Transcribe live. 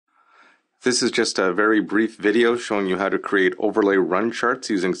This is just a very brief video showing you how to create overlay run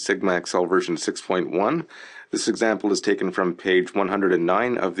charts using SigmaXL version 6.1. This example is taken from page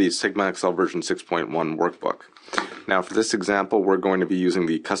 109 of the SigmaXL version 6.1 workbook. Now for this example, we're going to be using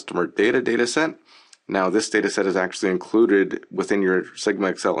the customer data dataset. Now this dataset is actually included within your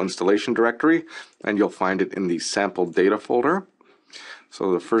SigmaXL installation directory, and you'll find it in the sample data folder.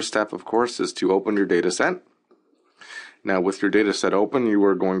 So the first step, of course, is to open your dataset. Now with your dataset open, you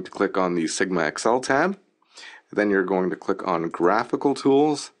are going to click on the SigmaXL tab. Then you're going to click on Graphical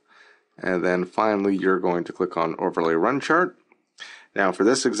Tools. And then finally, you're going to click on Overlay Run Chart. Now for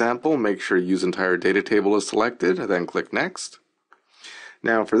this example, make sure Use Entire Data Table is selected, and then click Next.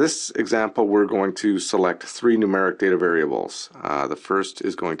 Now for this example, we're going to select three numeric data variables. The first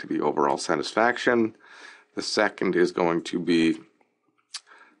is going to be overall satisfaction. The second is going to be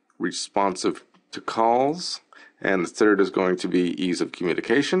responsive to calls. And the third is going to be ease of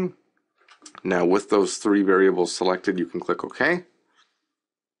communication. Now with those three variables selected, you can click OK.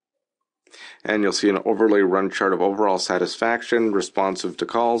 And you'll see an overlay run chart of overall satisfaction, responsive to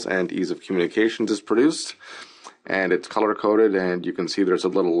calls, and ease of communications is produced. And it's color coded, and you can see there's a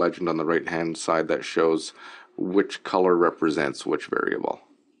little legend on the right hand side that shows which color represents which variable.